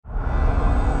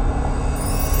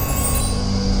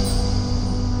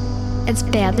Et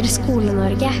bedre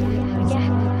Skole-Norge.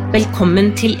 Velkommen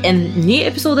til en ny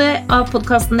episode av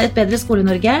podcasten Et bedre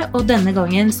Skole-Norge, og denne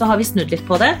gangen så har vi snudd litt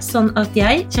på det, sånn at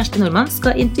jeg, Kjersti Nordmann,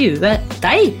 skal intervjue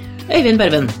deg, Øyvind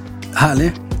Børven.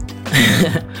 Herlig.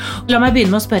 La meg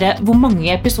begynne med å spørre, hvor mange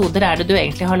episoder er det du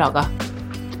egentlig har laget?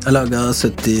 Jeg har laget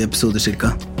 70 episoder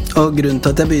cirka. Og grunnen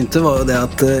til at jeg begynte var jo det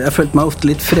at jeg følte meg ofte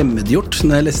litt fremmedgjort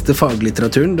når jeg leste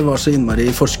faglitteraturen. Det var så innmari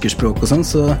forskerspråk og sånn,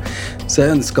 så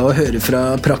jeg ønsket å høre fra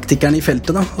praktikeren i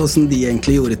feltet da, hvordan de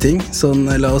egentlig gjorde ting. Sånn,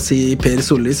 la oss si Per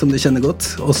Solli, som du kjenner godt.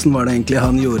 Hvordan var det egentlig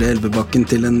han gjorde Elvebakken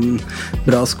til en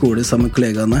bra skole sammen med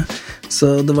kollegaene?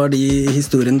 Så det var de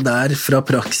historiene der fra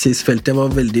praksisfeltet jeg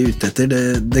var veldig ute etter.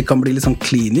 Det kan bli litt sånn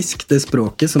klinisk, det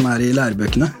språket som er i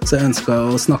lærebøkene. Så jeg ønsket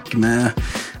å snakke med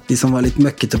de som var litt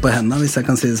møkkete på hendene, hvis jeg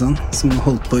kan si det sånn, som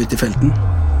holdt på ute i felten.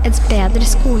 Et bedre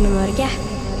Skole-Norge.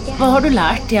 Hva har du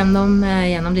lært gjennom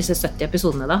disse 70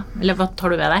 episodene da? Eller hva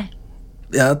tar du ved deg?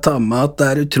 Jeg tar med at det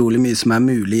er utrolig mye som er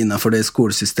mulig innenfor det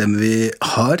skolesystemet vi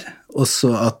har, og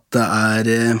så at det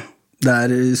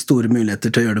er store muligheter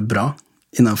til å gjøre det bra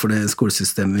innenfor det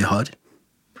skolesystemet vi har.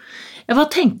 Ja, hva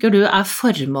tenker du er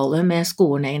formålet med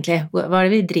skolen egentlig? Hva er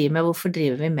det vi driver med? Hvorfor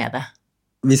driver vi med det?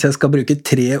 Hvis jeg skal bruke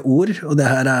 3 ord, og det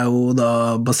her er jo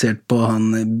da basert på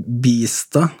han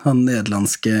Bistad, han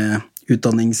nederlandske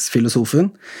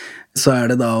utdanningsfilosofen, så er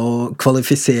det da å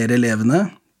kvalifisere elevene,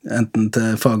 enten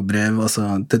til fagbrev, altså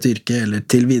til et yrke, eller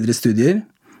til videre studier.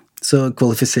 Så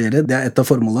kvalifisere, det er et av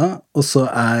formålene, og så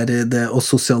er det å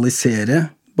sosialisere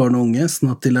barn og unge,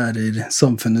 sånn at de lærer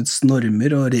samfunnets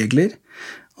normer og regler,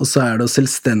 og så er det å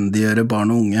selvstendiggjøre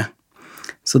barn og unge.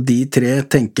 Så de 3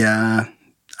 tenker jeg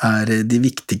er de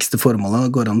viktigste formålene.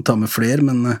 Det går an å ta med flere,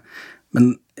 men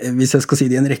hvis jeg skal si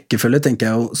det i en rekkefølge, tenker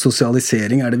jeg jo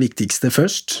sosialisering er det viktigste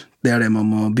først. Det er det man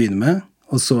må begynne med,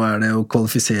 og så er det å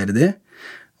kvalifisere de.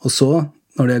 Og så,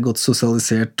 når de er godt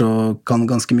sosialisert og kan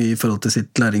ganske mye i forhold til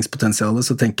sitt læringspotensial,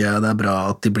 så tenker jeg det er bra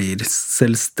at de blir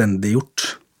selvstendiggjort.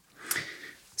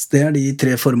 Så det er de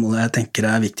 3 formålene jeg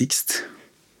tenker er viktigst.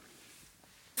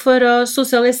 For å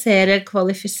sosialisere,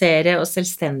 kvalifisere og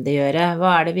selvstendiggjøre,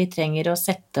 hva er det vi trenger å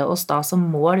sette oss da som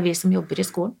mål, vi som jobber i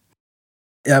skolen?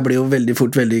 Jeg blir jo veldig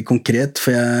fort veldig konkret,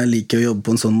 for jeg liker å jobbe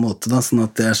på en sånn måte da, sånn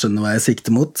at jeg skjønner hva jeg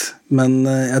sikter mot. Men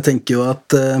jeg tenker jo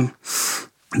at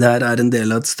det her er en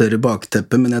del av et større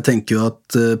bakteppe, men jeg tenker jo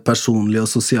at personlig og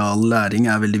sosial læring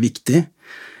er veldig viktig.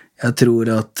 Jeg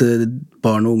tror at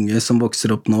barn og unge som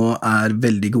vokser opp nå er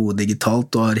veldig gode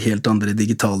digitalt og har helt andre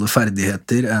digitale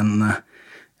ferdigheter enn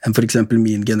for eksempel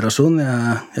min generasjon.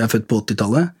 Jeg er født på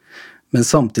 80-tallet. Men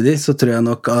samtidig så tror jeg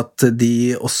nok at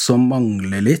de også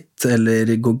mangler litt, eller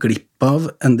går glipp av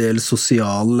en del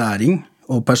sosial læring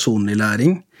og personlig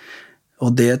læring.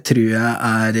 Og det tror jeg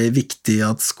er viktig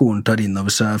at skolen tar inn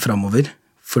over seg fremover.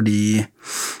 Fordi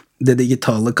det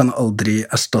digitale kan aldri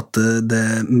erstatte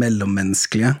det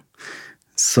mellommenneskelige.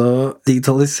 Så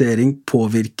digitalisering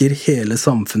påvirker hele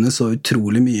samfunnet så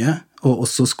utrolig mye, og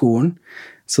også skolen.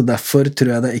 Så derfor tror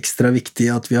jeg det er ekstra viktig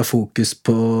at vi har fokus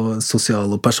på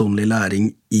sosial og personlig læring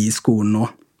i skolen nå.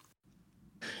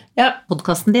 Ja,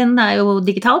 podcasten din er jo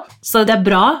digital, så det er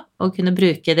bra å kunne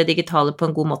bruke det digitale på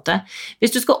en god måte.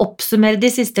 Hvis du skal oppsummere de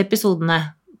siste episodene,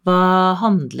 hva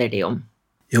handler de om?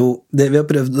 Jo, det vi har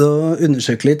prøvd å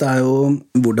undersøke litt er jo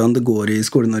hvordan det går i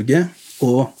Skole-Norge,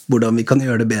 og hvordan vi kan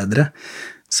gjøre det bedre.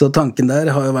 Så tanken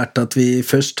der har jo vært at vi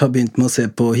først har begynt med å se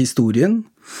på historien,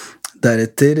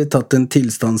 deretter tatt en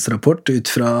tilstandsrapport ut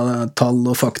fra tall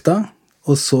og fakta,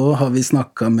 og så har vi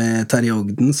snakket med Terje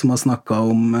Ogden, som har snakket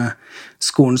om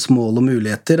skolens mål og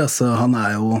muligheter. Altså, han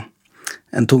er jo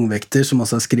en tungvekter som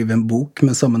også har skrevet en bok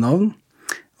med samme navn.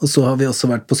 Og så har vi også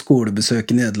vært på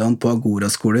skolebesøk i Nederland på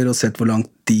Agora-skoler og sett hvor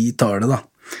langt de tar det da.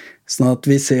 Sånn at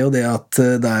vi ser jo det at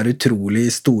det er utrolig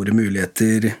store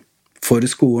muligheter for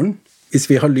skolen, hvis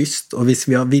vi har lyst og hvis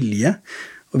vi har vilje,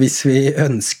 og hvis vi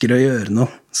ønsker å gjøre noe,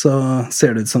 så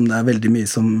ser det ut som det er veldig mye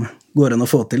som går an å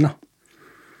få til da.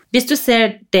 Hvis du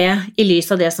ser det i lys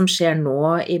av det som skjer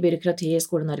nå i byråkratiet i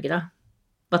Skole-Norge da,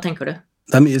 hva tenker du?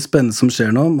 Det er mye spennende som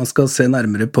skjer nå. Man skal se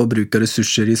nærmere på bruk av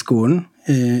ressurser i skolen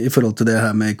i forhold til det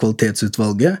her med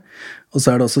kvalitetsutvalget. Og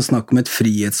så er det også snakk om et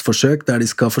frihetsforsøk der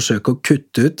de skal forsøke å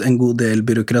kutte ut en god del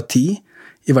byråkrati,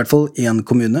 i hvert fall en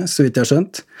kommune, så vidt jeg har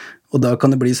skjønt. Og da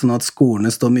kan det bli sånn at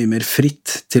skolene står mye mer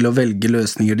fritt til å velge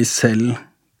løsninger de selv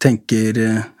tenker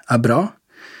er bra,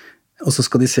 og så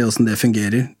skal de se hvordan det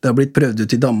fungerer. Det har blitt prøvd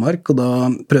ut i Danmark, og da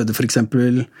prøvde for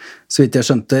eksempel, så vidt jeg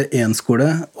skjønte, en skole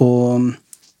å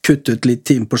kutte ut litt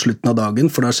time på slutten av dagen,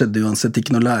 for da skjedde uansett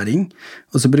ikke noe læring,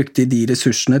 og så brukte de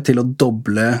ressursene til å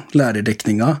doble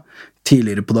lærerdekninga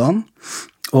tidligere på dagen,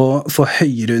 og få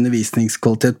høyere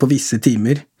undervisningskvalitet på visse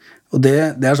timer. Og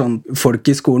det sånn, folk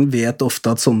i skolen vet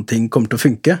ofte at sånne ting kommer til å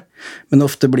funke, men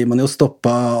ofte blir man jo stoppet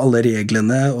av alle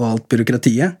reglene og alt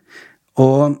byråkratiet.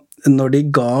 Og når de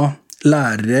ga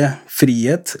lærere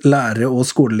frihet, lærere og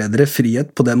skoleledere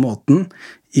frihet på den måten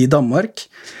i Danmark,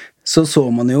 så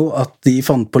man jo at de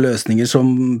fant på løsninger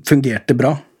som fungerte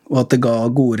bra, og at det ga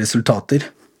gode resultater.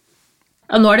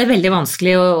 Ja, nå det veldig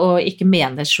vanskelig å ikke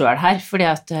mene selv her, fordi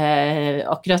at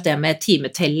akkurat det med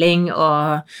timetelling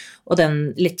og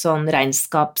den litt sånn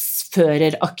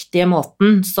regnskapsføreraktige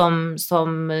måten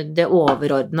som det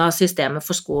overordnede systemet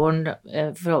for skolen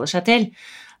forholder seg til,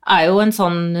 jo en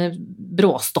sånn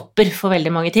bråstopper for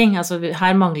veldig mange ting. Altså,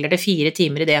 her mangler det 4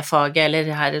 timer i det faget, eller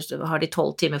her har de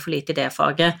 12 timer for lite i det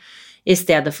faget, i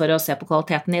stedet for å se på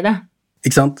kvaliteten i det.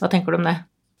 Ikke sant? Hva tenker du om det?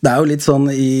 Det jo litt sånn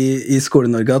i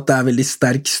Skole-Norge at det veldig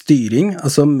sterk styring,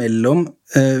 altså mellom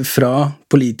fra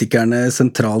politikerne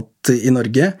sentralt i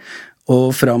Norge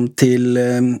og fram til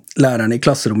lærerne i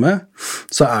klasserommet,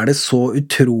 så det så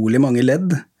utrolig mange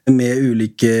ledd med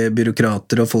ulike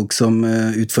byråkrater og folk som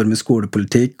utformer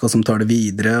skolepolitikk og som tar det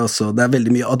videre. Også. Det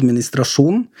veldig mye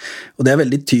administrasjon, og det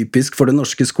veldig typisk for det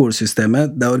norske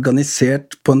skolesystemet. Det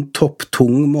organisert på en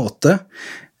topptung måte.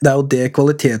 Det jo det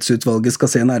kvalitetsutvalget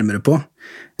skal se nærmere på.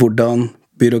 Hvordan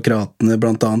byråkratene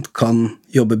blant annet kan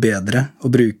jobbe bedre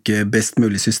og bruke best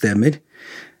mulig systemer.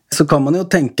 Så kan man jo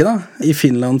tenke da, i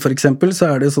Finland for eksempel,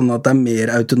 så det sånn at det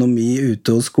mer autonomi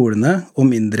ute hos skolene og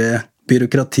mindre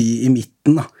byråkrati i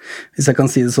midten, da, hvis jeg kan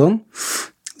si det sånn.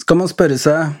 Så kan man spørre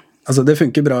seg, altså det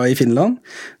funker bra i Finland,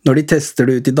 når de tester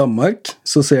det ut i Danmark,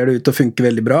 så ser det ut til å funke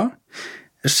veldig bra.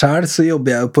 Selv så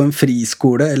jobber jeg jo på en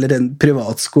friskole eller en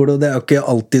privatskole, og det jo ikke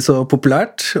alltid så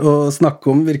populært å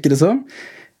snakke om, virker det som.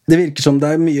 Det virker som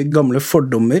det mye gamle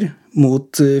fordommer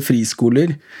mot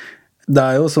friskoler. Det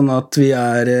jo sånn at vi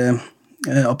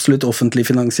absolutt offentlig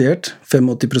finansiert,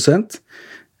 85%.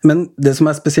 Men det som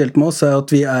spesielt med oss at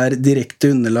vi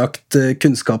direkte underlagt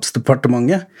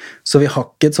Kunnskapsdepartementet, så vi har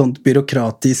ikke et sånt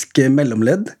byråkratisk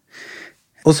mellomledd.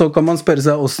 Og så kan man spørre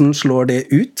seg hvordan slår det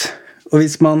ut? Og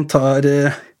hvis man tar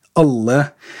alle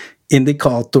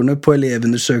indikatorene på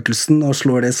elevundersøkelsen og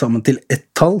slår det sammen til ett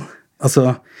tall,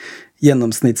 altså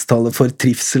gjennomsnittstallet for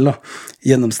trivsel,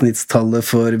 gjennomsnittstallet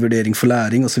for vurdering for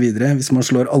læring og så videre, hvis man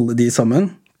slår alle de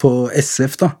sammen på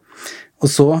SF da, og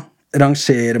så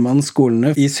rangerer man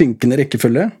skolene i synkende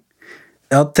rekkefølge.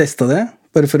 Jeg har testet det,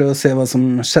 bare for å se hva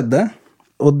som skjedde,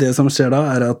 og det som skjer da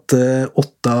at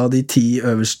 8 av de 10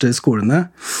 øverste skolene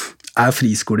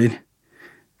friskoler.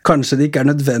 Kanskje det ikke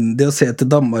nødvendig å se til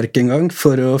Danmark en gang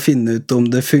for å finne ut om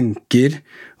det funker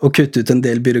å kutte ut en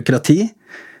del byråkrati.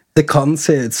 Det kan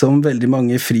se ut som veldig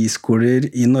mange friskoler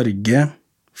i Norge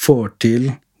får til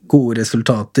gode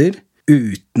resultater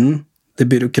uten det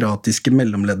byråkratiske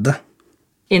mellomleddet.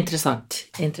 Interessant.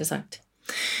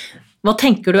 Hva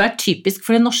tenker du typisk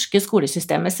for det norske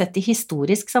skolesystemet sett i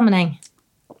historisk sammenheng?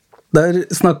 Der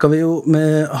snakket vi jo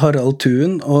med Harald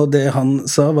Thuen, og det han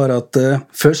sa var at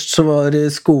først så var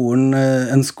skolen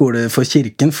en skole for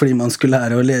kirken, fordi man skulle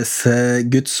lære å lese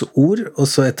Guds ord, og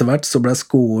så etter hvert så ble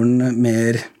skolen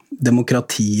mer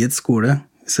demokratiets skole,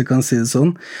 hvis jeg kan si det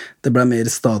sånn. Det ble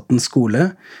mer statens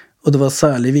skole, og det var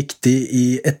særlig viktig i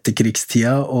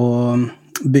etterkrigstida å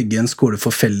bygge en skole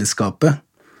for fellesskapet.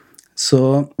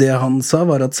 Så det han sa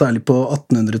var at særlig på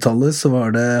 1800-tallet så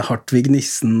var det Hartvig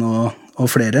Nissen og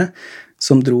flere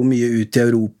som dro mye ut i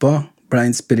Europa, ble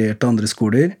inspirert av andre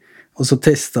skoler, og så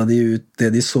testet de ut det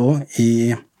de så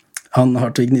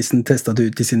Hartvig Nissen testet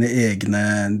det ut i sine egne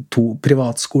 2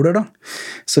 privatskoler da.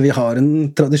 Så vi har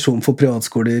en tradisjon for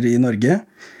privatskoler i Norge,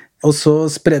 og så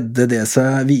spredde det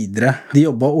seg videre. De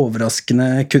jobbet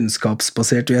overraskende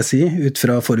kunnskapsbasert, vil jeg si, ut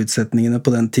fra forutsetningene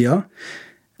på den tida.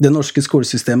 Det norske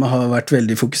skolesystemet har vært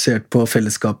veldig fokusert på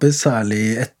fellesskapet,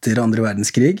 særlig etter 2.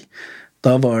 verdenskrig.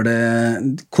 Da var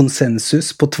det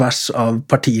konsensus på tvers av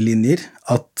partilinjer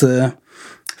at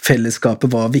fellesskapet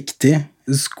var viktig.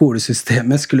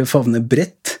 Skolesystemet skulle favne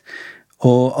bredt,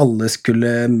 og alle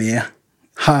skulle med.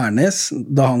 Hernes,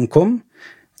 da han kom,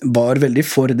 var veldig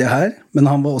for det her, men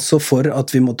han var også for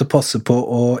at vi måtte passe på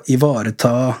å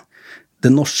ivareta det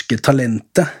norske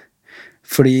talentet.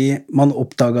 Fordi man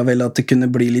oppdaget vel at det kunne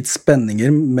bli litt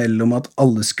spenninger mellom at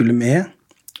alle skulle med,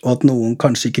 og at noen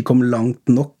kanskje ikke kom langt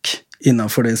nok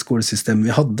innenfor det skolesystemet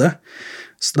vi hadde.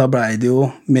 Så da ble det jo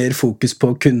mer fokus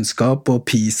på kunnskap og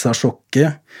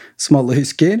PISA-sjokket, som alle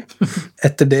husker.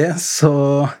 Etter det så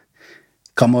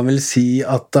kan man vel si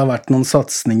at det har vært noen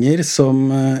satsninger som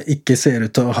ikke ser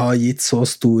ut til å ha gitt så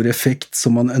stor effekt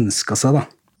som man ønsket seg da.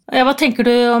 Ja, hva tenker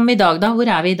du om i dag da? Hvor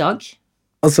vi i dag?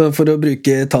 Altså for å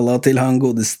bruke tallene til han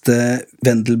godeste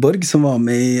Wendelborg, som var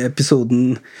med i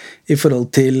episoden i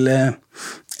forhold til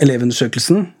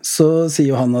elevundersøkelsen, så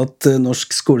sier jo han at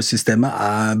norsk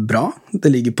skolesystemet bra.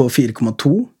 Det ligger på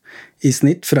 4,2 i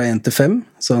snitt fra 1 til 5,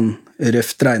 sånn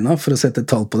røft regnet for å sette et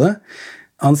tall på det.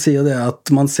 Han sier jo det at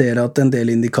man ser at en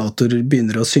del indikatorer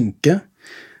begynner å synke,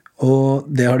 og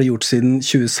det har det gjort siden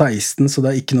 2016, så det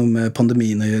har ikke noe med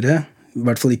pandemien å gjøre. I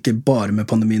hvert fall ikke bare med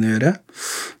pandemien å gjøre.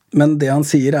 Men det han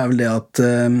sier vel det at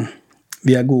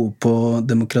vi gode på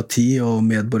demokrati og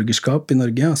medborgerskap i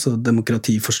Norge, altså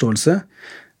demokratiforståelse.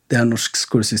 Det norsk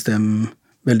skolesystem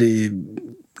veldig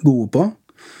gode på.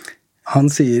 Han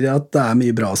sier at det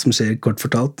mye bra som skjer, kort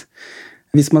fortalt.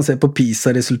 Hvis man ser på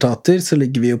PISA-resultater, så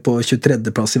ligger vi jo på 23.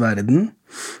 plass i verden.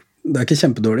 Det ikke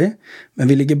kjempedårlig,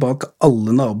 men vi ligger bak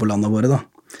alle nabolandene våre da.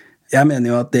 Jeg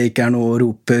mener jo at det ikke noe å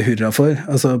rope hurra for.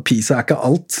 Altså, PISA ikke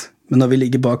alt. Men når vi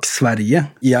ligger bak Sverige,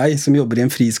 jeg som jobber i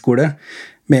en friskole,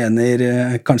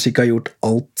 mener kanskje ikke har gjort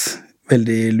alt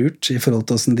veldig lurt i forhold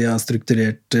til hvordan de har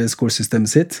strukturert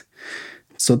skolesystemet sitt,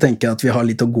 så tenker jeg at vi har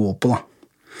litt å gå på da.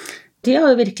 De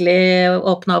har jo virkelig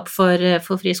åpnet opp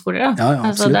for friskoler da. Ja,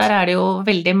 altså, der det jo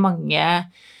veldig mange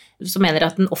som mener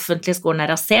at den offentlige skolen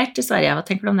rasert i Sverige. Hva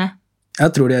tenker du om det?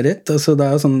 Jeg tror det rett. Altså, det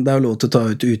jo sånn, det jo lov til å ta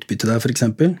ut utbytte der for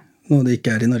eksempel, noe det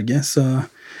ikke i Norge, så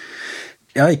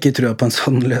jeg har ikke trodd på en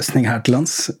sånn løsning her til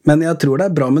lands, men jeg tror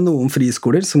det bra med noen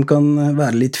friskoler som kan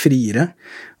være litt friere.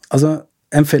 Altså,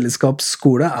 en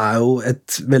fellesskapsskole jo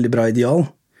et veldig bra ideal,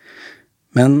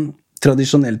 men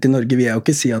tradisjonelt i Norge vil jeg jo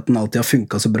ikke si at den alltid har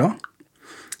funket så bra.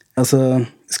 Altså,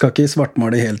 jeg skal ikke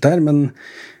svartmale helt her, men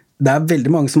det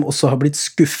veldig mange som også har blitt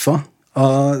skuffet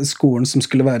av skolen som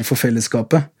skulle være for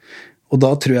fellesskapet, og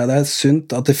da tror jeg det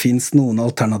sunt at det finnes noen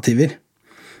alternativer.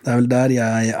 Det vel der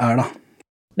jeg da.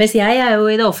 Mens jeg jo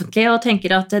i det offentlige og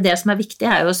tenker at det som viktig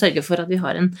jo å sørge for at vi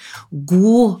har en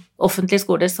god offentlig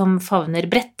skole som favner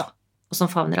bredt da, og som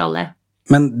favner alle.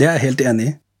 Men det jeg helt enig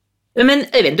i. Men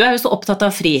Øyvind, du jo så opptatt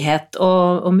av frihet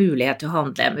og mulighet til å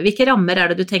handle. Men hvilke rammer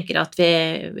det du tenker at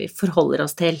vi forholder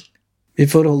oss til? Vi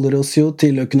forholder oss jo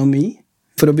til økonomi,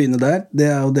 for å begynne der.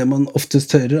 Det jo det man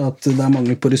oftest hører, at det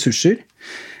mangel på ressurser.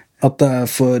 At det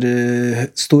for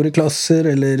store klasser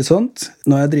eller sånt.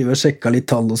 Nå har jeg drivet og sjekket litt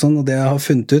tall og sånn, og det jeg har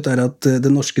funnet ut at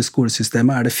det norske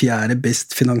skolesystemet det 4.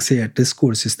 best finansierte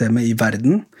skolesystemet i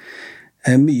verden.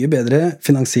 Mye bedre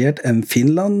finansiert enn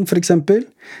Finland, for eksempel.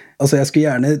 Altså, jeg skulle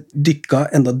gjerne dykka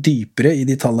enda dypere i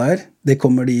de tallene her. Det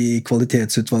kommer de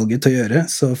kvalitetsutvalget til å gjøre,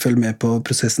 så følg med på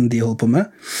prosessen de holder på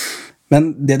med.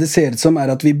 Men det ser ut som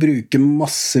at vi bruker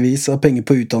massevis av penger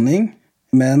på utdanning,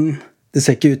 men det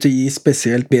ser ikke ut til å gi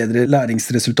spesielt bedre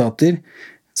læringsresultater.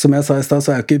 Som jeg sa i sted,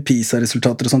 så jo ikke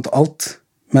PISA-resultater og sånt alt,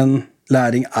 men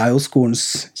læring jo skolens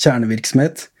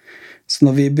kjernevirksomhet. Så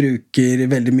når vi bruker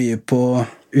veldig mye på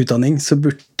utdanning, så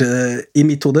i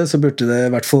mitt hode, så burde det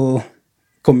i hvert fall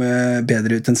komme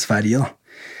bedre ut enn Sverige da.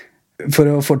 For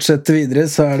å fortsette videre,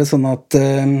 så det sånn at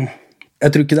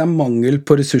jeg tror ikke det mangel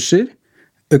på ressurser,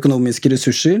 økonomiske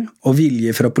ressurser og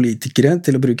vilje fra politikere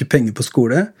til å bruke penger på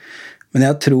skole, men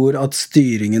jeg tror at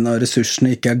styringen av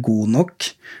ressursene ikke god nok,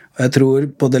 og jeg tror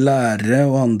både lærere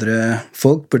og andre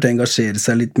folk burde engasjere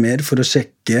seg litt mer for å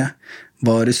sjekke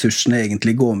hva ressursene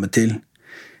egentlig går med til.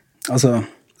 Altså,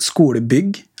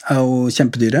 skolebygg jo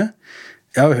kjempedyre.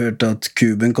 Jeg har hørt at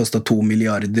Kuben kostet 2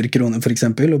 milliarder kroner for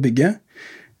eksempel å bygge,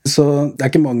 så det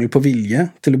ikke mangel på vilje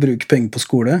til å bruke penger på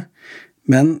skole,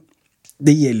 men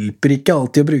det hjelper ikke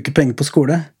alltid å bruke penger på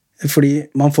skole, fordi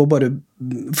man får bare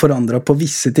forandret på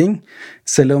visse ting.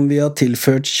 Selv om vi har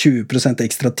tilført 20%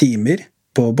 ekstra timer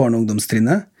på barne- og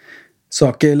ungdomstrinnet, så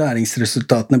har ikke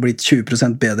læringsresultatene blitt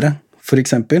 20% bedre, for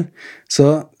eksempel. Så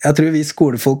jeg tror vi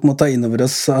skolefolk må ta inn over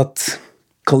oss at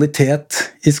kvalitet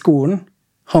i skolen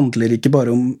handler ikke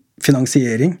bare om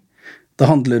finansiering. Det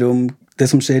handler om det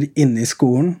som skjer inne i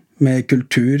skolen, med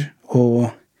kultur og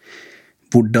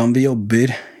hvordan vi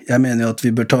jobber. Jeg mener jo at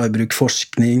vi bør ta i bruk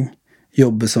forskning,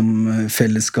 jobbe som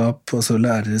fellesskap, altså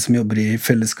lærere som jobber i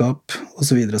fellesskap, og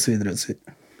så videre, og så videre, og så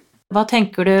videre. Hva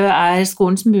tenker du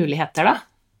skolens muligheter da?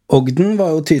 Ogden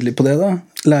var jo tydelig på det da.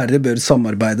 Lærere bør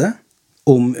samarbeide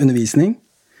om undervisning.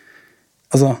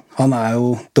 Altså, han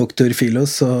jo doktor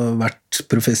Filos og vært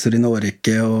professor i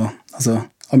Norge, og altså,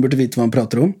 han burde vite hva han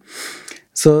prater om.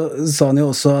 Så sa han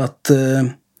jo også at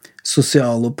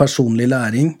sosial og personlig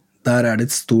læring, der det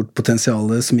et stort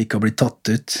potensial som ikke har blitt tatt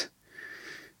ut.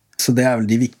 Så det vel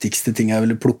de viktigste tingene jeg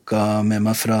ville plukket med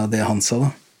meg fra det han sa da.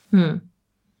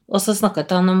 Og så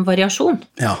snakket han om variasjon.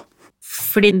 Ja.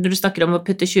 Fordi når du snakker om å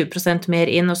putte 20%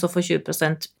 mer inn, og så få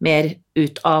 20% mer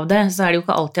ut av det, så det jo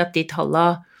ikke alltid at de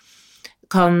tallene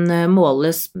kan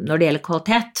måles når det gjelder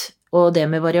kvalitet. Og det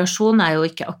med variasjon jo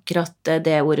ikke akkurat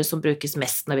det ordet som brukes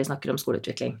mest når vi snakker om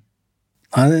skoleutvikling.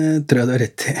 Nei, det tror jeg du har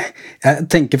rett i. Jeg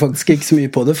tenker faktisk ikke så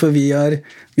mye på det, for vi har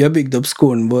bygd opp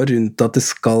skolen vår rundt at det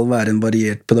skal være en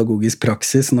variert pedagogisk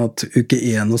praksis, sånn at uke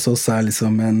 1 hos oss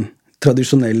liksom en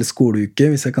tradisjonell skoleuke,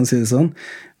 hvis jeg kan si det sånn,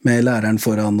 med læreren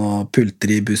foran og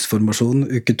pulter i bussformasjon.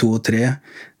 Uke 2 og 3,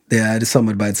 det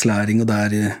samarbeidslæring, og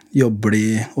der jobber de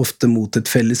ofte mot et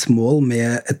felles mål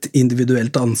med et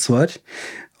individuelt ansvar,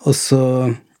 og så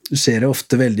skjer det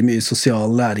ofte veldig mye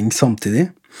sosial læring samtidig.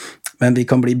 Men vi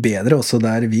kan bli bedre også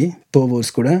der på vår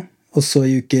skole. Og så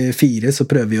i uke 4 så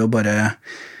prøver vi å bare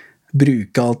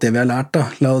bruke alt det vi har lært. Da.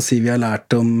 La oss si vi har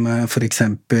lært om for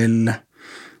eksempel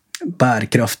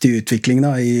bærekraftig utvikling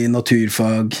i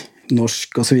naturfag,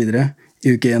 norsk og så videre.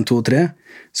 I uke 1, 2 og 3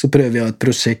 så prøver vi å ha et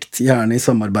prosjekt, gjerne i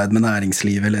samarbeid med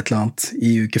næringslivet eller et eller annet,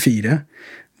 i uke 4,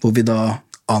 hvor vi da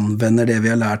anvender det vi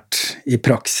har lært i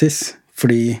praksis.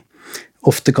 Fordi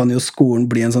ofte kan jo skolen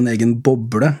bli en sånn egen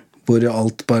boble, hvor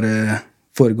alt bare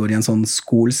foregår i en sånn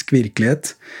skolsk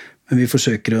virkelighet, men vi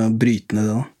forsøker å bryte ned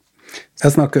det da.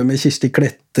 Jeg snakket med Kirsti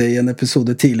Klette i en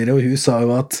episode tidligere, og hun sa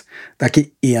jo at det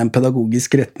ikke én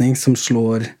pedagogisk retning som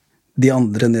slår de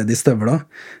andre ned i støvla.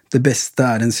 Det beste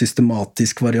en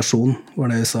systematisk variasjon,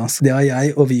 var det hun sa. Så det har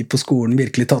jeg og vi på skolen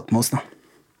virkelig tatt med oss da.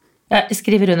 Jeg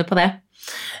skriver under på det.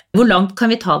 Hvor langt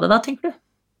kan vi ta det da, tenker du?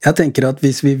 Jeg tenker at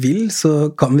hvis vi vil, så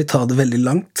kan vi ta det veldig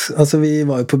langt. Altså, vi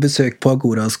var jo på besøk på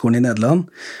Agora-skolen i Nederland.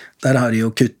 Der har de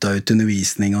jo kuttet ut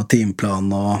undervisning og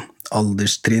timeplan og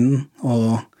alderstrinn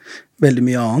og veldig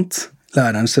mye annet.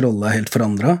 Lærerens rolle helt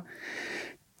forandret.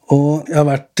 Og jeg har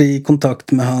vært i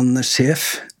kontakt med han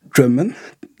sjef, Drummond.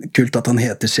 Kult at han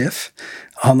heter sjef.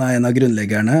 Han en av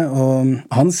grunnleggerne, og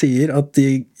han sier at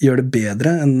de gjør det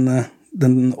bedre enn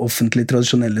den offentlige,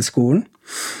 tradisjonelle skolen.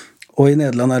 Og i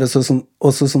Nederland det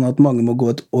også sånn at mange må gå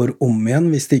et år om igjen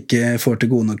hvis de ikke får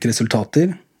til gode nok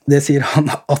resultater. Det sier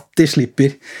han at de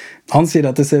slipper. Han sier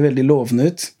at det ser veldig lovende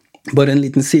ut. Bare en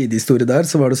liten sidehistorie der,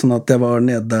 så var det sånn at jeg var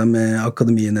nede med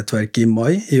Akademinettverket i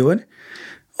mai i år.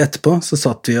 Etterpå så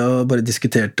satt vi og bare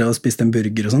diskuterte og spiste en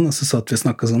burger og sånn, og så satt vi og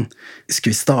snakket sånn,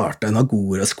 skulle vi starte en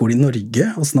Agora-skole i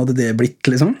Norge? Hvordan hadde det blitt,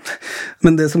 liksom?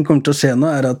 Men det som kommer til å skje nå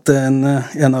at en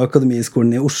av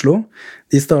akademiskolene i Oslo,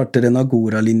 de starter en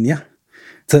Agora-linje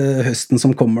til høsten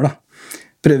som kommer da.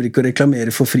 Prøver ikke å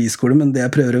reklamere for friskole, men det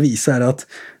jeg prøver å vise at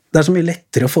det så mye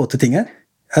lettere å få til ting her.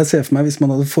 Jeg ser for meg hvis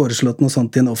man hadde foreslått noe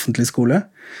sånt i en offentlig skole.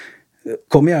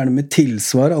 Kom gjerne med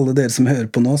tilsvar, alle dere som hører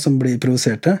på nå, som blir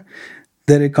provoserte.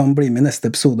 Dere kan bli med i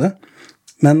neste episode.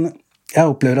 Men jeg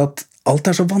opplever at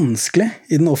alt så vanskelig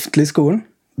i den offentlige skolen.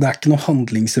 Det ikke noe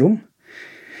handlingsrom.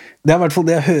 Det I hvert fall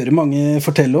det jeg hører mange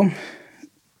fortelle om.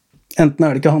 Enten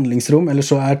det ikke handlingsrom, eller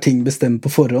så ting bestemt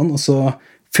på forhånd, og så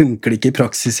funker det ikke i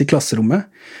praksis i klasserommet.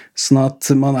 Sånn at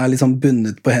man liksom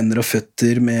bundet på hender og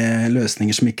føtter med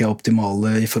løsninger som ikke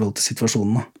optimale i forhold til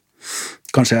situasjonen.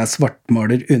 Kanskje jeg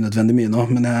svartmaler unødvendig mye nå,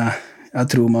 men jeg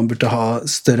tror man burde ha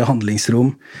større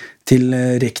handlingsrom til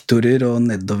rektorer og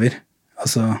nedover.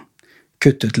 Altså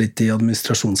kutte ut litt i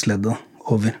administrasjonsleddet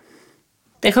over.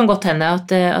 Det kan godt hende at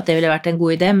det ville vært en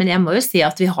god idé, men jeg må jo si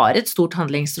at vi har et stort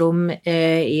handlingsrom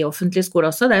i offentlig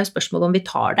skole også. Det jo spørsmål om vi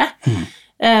tar det.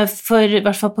 For I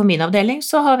hvert fall på min avdeling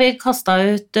så har vi kastet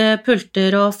ut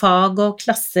pulter og fag og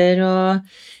klasser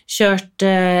og kjørt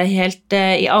helt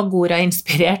i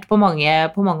Agora-inspirert på mange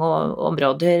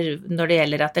områder når det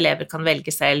gjelder at elever kan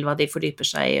velge selv hva de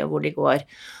fordyper seg I og hvor de går,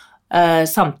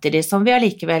 samtidig som vi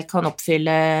allikevel kan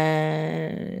oppfylle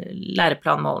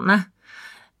læreplanmålene.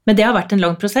 Men det har vært en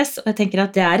lang prosess, og jeg tenker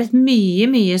at det et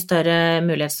mye større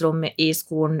mulighetsrom I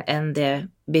skolen enn det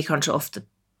vi kanskje ofte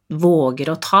våger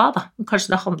å ta da.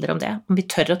 Kanskje det handler om det, om vi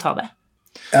tør å ta det.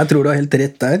 Jeg tror du har helt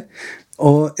rett der,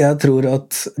 og jeg tror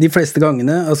at de fleste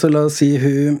gangene, altså la oss si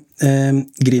hun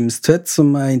Grimstvedt,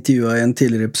 som intervjuet I en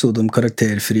tidligere episode om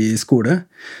karakterfri skole,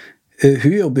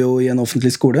 hun jobber jo I en offentlig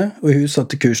skole, og hun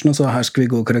satte kursen og sa her skal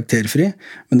vi gå karakterfri,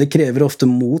 men det krever ofte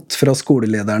mot fra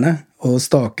skolelederne å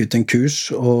stake ut en kurs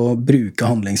og bruke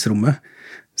handlingsrommet.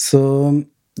 Så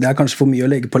det kanskje for mye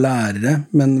å legge på lærere,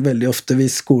 men veldig ofte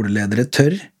hvis skoleledere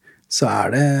tør, så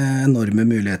det enorme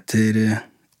muligheter,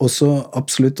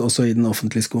 absolutt også I den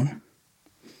offentlige skolen.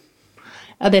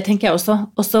 Ja, det tenker jeg også.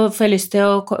 Og så får jeg lyst til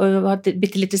å ha et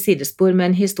bitte lite sidespor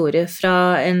med en historie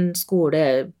fra en skole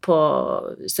på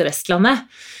Sør-Vestlandet.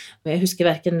 Jeg husker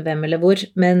hverken hvem eller hvor,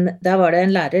 men der var det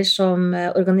en lærer som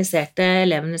organiserte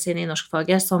elevene sine I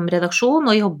norskfaget som redaksjon,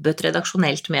 og jobbet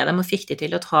redaksjonelt med dem, og fikk de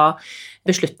til å ta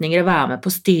beslutninger og være med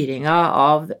på styringen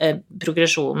av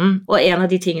progresjonen. Og en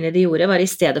av de tingene de gjorde var I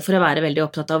stedet for å være veldig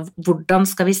opptatt av hvordan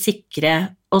skal vi sikre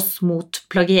oss mot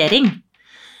plagiering,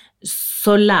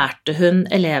 så lærte hun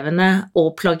elevene å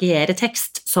plagiere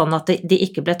tekst, sånn at de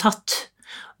ikke ble tatt.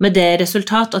 Med det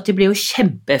resultat at de ble jo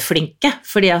kjempeflinke,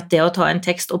 fordi at det å ta en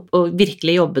tekst og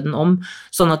virkelig jobbe den om,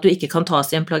 sånn at du ikke kan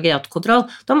tas i en plagiatkontroll,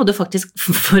 da må du faktisk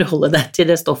forholde deg til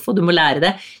det stoffet, og du må lære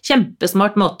det.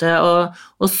 Kjempesmart måte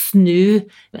å snu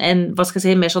en, hva skal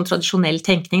jeg si, mer sånn tradisjonell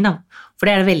tenkning da, for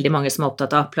det det veldig mange som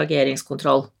opptatt av,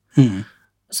 plagieringskontroll.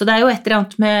 Så det jo et eller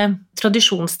annet med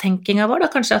tradisjonstenkinga vår,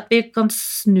 da, kanskje at vi kan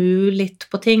snu litt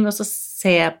på ting, og så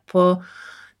se på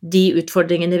de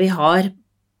utfordringene vi har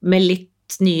med litt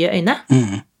nye øyne.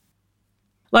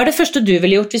 Hva det første du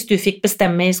ville gjort hvis du fikk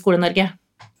bestemme i Skole-Norge?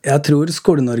 Jeg tror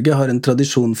Skole-Norge har en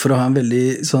tradisjon for å ha en veldig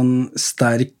sånn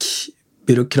sterk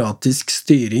byråkratisk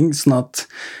styring, sånn at,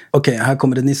 ok, her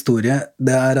kommer en historie,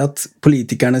 det at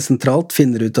politikerne sentralt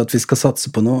finner ut at vi skal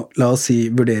satse på noe, la oss si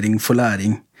vurdering for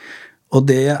læring, og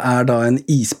det da en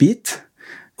isbit,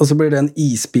 og så blir den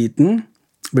isbiten,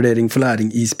 vurdering for læring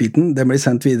isbiten, den blir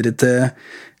sendt videre til,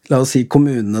 la oss si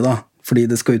kommunene da, fordi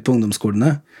det skal ut på ungdomsskolene,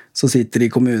 så sitter de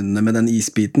i kommunene med den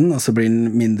isbiten, og så blir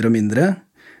den mindre og mindre,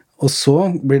 og så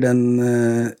blir den,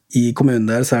 i kommunen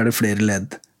der så det flere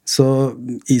ledd. Så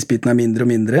isbiten mindre og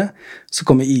mindre, så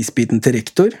kommer isbiten til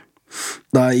rektor,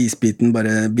 da isbiten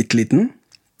bare bitteliten,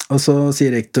 og så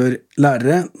sier rektor,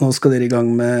 lærere, nå skal dere i gang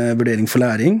med vurdering for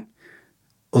læring,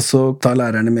 og så tar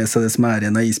lærerne med seg det som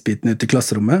igjen av isbiten ut i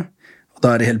klasserommet, og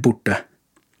da det helt borte.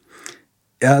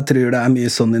 Jeg tror det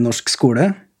mye sånn i norsk skole.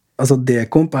 Altså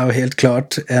Dekomp jo helt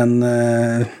klart en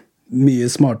mye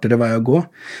smartere vei å gå,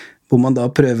 hvor man da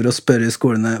prøver å spørre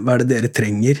skolene, hva det dere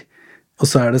trenger? Og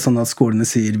så det sånn at skolene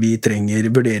sier, vi trenger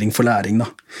vurdering for læring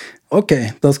da. Ok,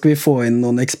 da skal vi få inn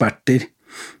noen eksperter.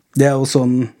 Det jo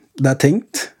sånn det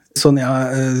tenkt. Sånn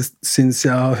jeg synes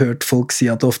jeg har hørt folk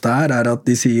si at det ofte at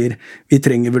de sier, vi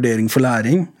trenger vurdering for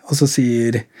læring, og så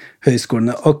sier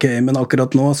høyskolene, ok, men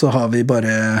akkurat nå så har vi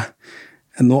bare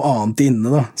noe annet inne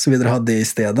da, så vil dere ha det i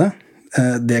stedet.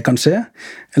 Det kan skje.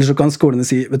 Eller så kan skolene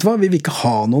si, vet du hva, vi vil ikke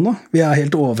ha noe nå. Vi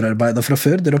helt overarbeidet fra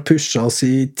før. Dere har pushet oss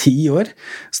i 10 år,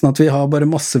 sånn at vi har bare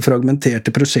masse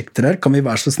fragmenterte prosjekter her. Kan vi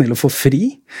være så snill å få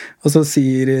fri? Og så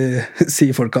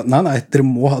sier folk at nei, dere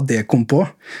må ha det kom på.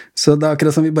 Så det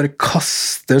akkurat som vi bare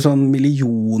kaster sånn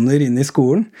millioner inn i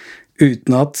skolen,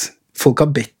 uten at folk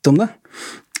har bedt om det.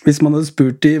 Hvis man hadde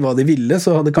spurt de hva de ville,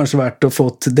 så hadde det kanskje vært å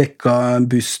fått dekka en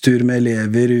busstur med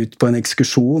elever ut på en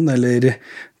ekskursjon, eller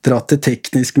dratt til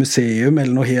teknisk museum,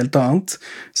 eller noe helt annet.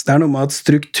 Så det noe med at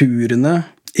strukturene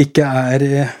ikke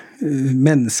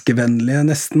menneskevennlige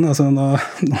nesten. Altså,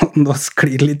 nå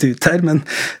sklir det litt ut her, men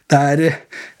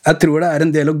jeg tror det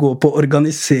en del å gå på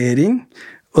organisering,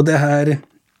 og det her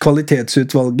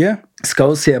kvalitetsutvalget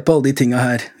skal jo se på alle de tingene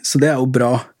her, så det jo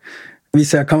bra.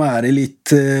 Hvis jeg kan være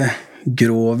litt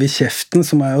grov i kjeften,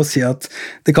 så må jeg jo si at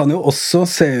det kan jo også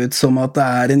se ut som at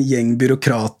det en gjeng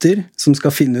byråkrater som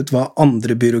skal finne ut hva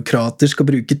andre byråkrater skal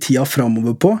bruke tida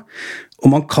fremover på,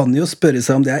 og man kan jo spørre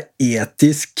seg om det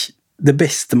etisk det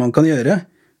beste man kan gjøre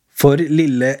for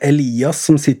lille Elias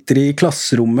som sitter i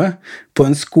klasserommet på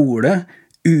en skole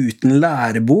uten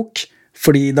lærebok,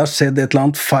 fordi det har skjedd et eller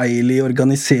annet feil i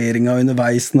organiseringen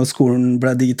underveis når skolen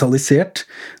ble digitalisert,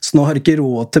 så nå har ikke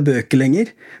råd til bøker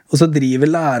lenger, og så driver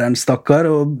læreren stakkar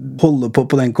og holder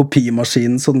på den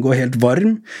kopimaskinen så den går helt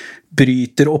varm,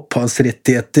 bryter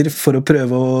opphavsrettigheter for å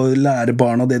prøve å lære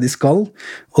barna det de skal,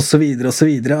 og så videre og så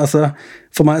videre. Altså,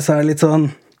 for meg så det litt sånn,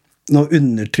 nå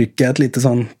undertrykker jeg et lite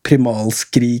sånn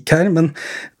primalskrik her, men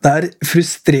det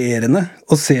frustrerende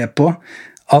å se på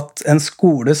at en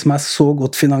skole som så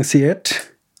godt finansiert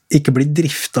ikke blir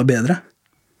driftet bedre.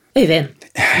 Øyvind,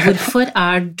 hvorfor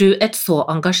du et så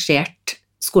engasjert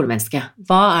skolemenneske?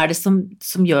 Hva det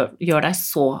som gjør deg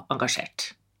så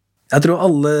engasjert? Jeg tror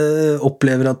alle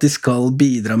opplever at de skal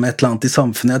bidra med et eller annet i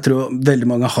samfunnet. Jeg tror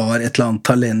veldig mange har et eller annet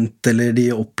talent, eller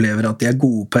de opplever at de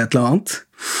gode på et eller annet.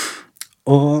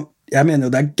 Og jeg mener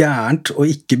jo det gærent å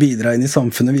ikke bidra inn i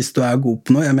samfunnet hvis du god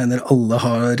på noe. Jeg mener alle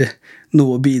har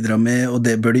noe å bidra med, og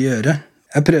det bør de gjøre.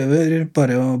 Jeg prøver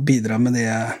bare å bidra med det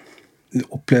jeg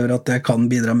opplever at jeg kan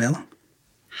bidra med. Da.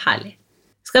 Herlig.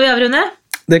 Skal vi avrunde?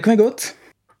 Det kan vi godt.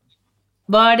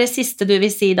 Hva det siste du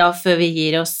vil si da, før vi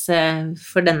gir oss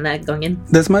for denne gangen?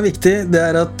 Det som viktig, det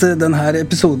at denne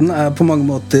episoden på mange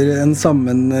måter en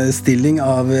sammenstilling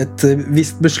av et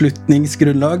visst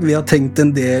beslutningsgrunnlag vi har tenkt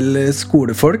en del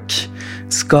skolefolk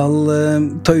skal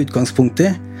ta utgangspunkt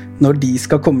i når de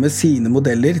skal komme med sine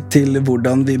modeller til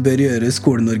hvordan vi bør gjøre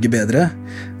Skole-Norge bedre.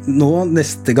 Nå,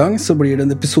 neste gang, så blir det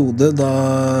en episode da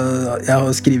jeg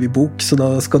har skrevet bok, så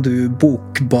da skal du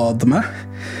bokbade meg.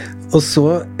 Og så,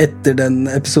 etter den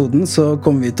episoden, så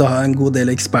kommer vi til å ha en god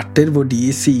del eksperter hvor de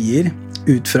sier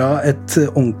ut fra et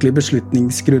ordentlig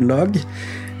beslutningsgrunnlag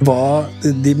hva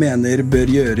de mener bør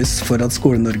gjøres for at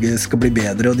Skole-Norge skal bli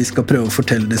bedre, og de skal prøve å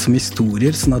fortelle det som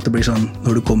historier, sånn at det blir sånn,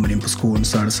 når du kommer inn på skolen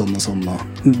så det sånn og sånn,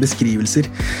 og beskrivelser.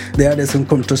 Det det som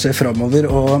kommer til å skje fremover,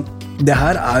 og det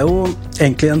her jo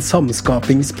egentlig en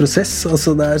samskapingsprosess.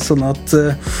 Altså det sånn at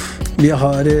vi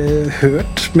har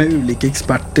hørt med ulike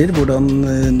eksperter hvordan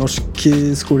norsk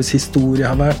skoles historie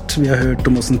har vært, vi har hørt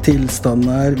om hvordan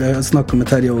tilstanden vi har snakket med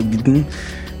Terje Ogden,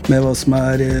 med hva som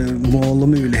mål og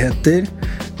muligheter.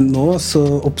 Nå så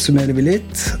oppsummerer vi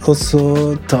litt, og så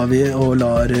tar vi og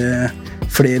lar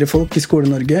flere folk i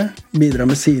Skole-Norge bidra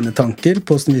med sine tanker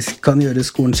på hvordan vi kan gjøre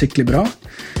skolen skikkelig bra.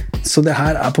 Så det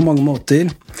her på mange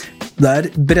måter der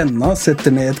Brenna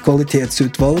setter ned et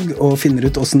kvalitetsutvalg og finner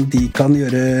ut hvordan de kan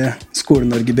gjøre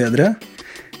Skole-Norge bedre,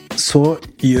 så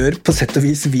gjør på sett og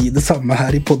vis vi det samme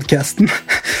her i podcasten.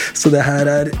 Så det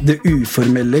her det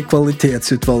uformelle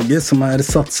kvalitetsutvalget som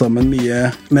satt sammen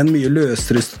med en mye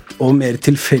løsere og mer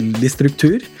tilfeldig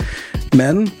struktur.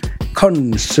 Men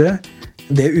kanskje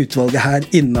det utvalget her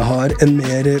innehar en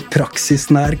mer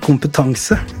praksisnær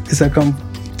kompetanse, hvis jeg kan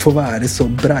få være så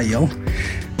breial.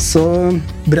 Så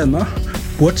Brenna,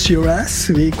 watch your ass,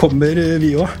 vi kommer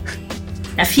vi også.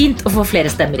 Det fint å få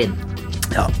flere stemmer inn.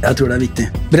 Ja, jeg tror det viktig.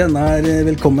 Brenna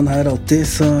velkommen her alltid,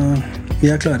 så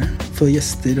vi klare for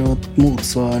gjester og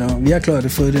motsvar, og vi klare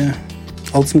for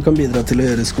alt som kan bidra til å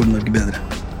gjøre Skole-Norge bedre.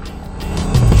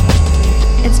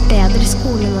 Et bedre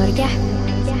Skole-Norge.